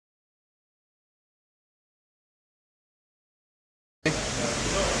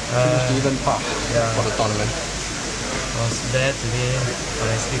even par for the tournament. I was there today, but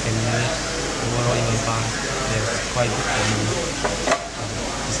I still can do it. Overall, even par, it's quite good for me.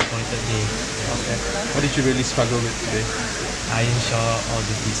 Disappointed day. Okay. What did you really struggle with today? Iron shot, all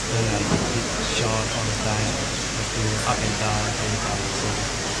the distance, I hit shot all the time. Have to up and down, so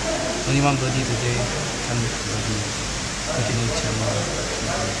only one birdie today, can't birdie. Continue channel.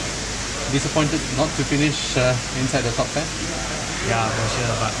 Disappointed not to finish inside the top 10? Yeah, for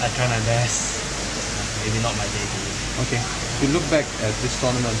sure, but I try my best. Maybe not my day today. Okay. If you look back at this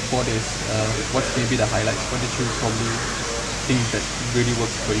tournament, 4 days, what's maybe the highlights? What did you probably think that really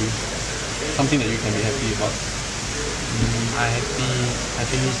worked for you? Something that you can be happy about? I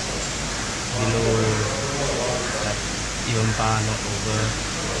finished below, like, even par, not over.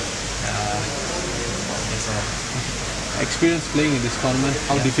 That's all. Experience playing in this tournament,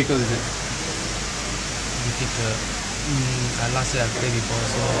 how difficult is it? Difficult. Last year I played before,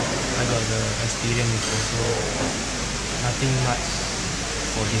 so I got the experience before, so nothing much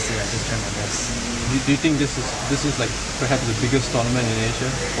for this year. I just try my best. Do you think this is like perhaps the biggest tournament in Asia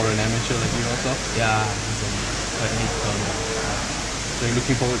for an amateur like you also? Yeah, it's a quite big tournament. So you're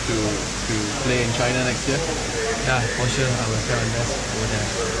looking forward to play in China next year? Yeah, for sure. I will try my best over there.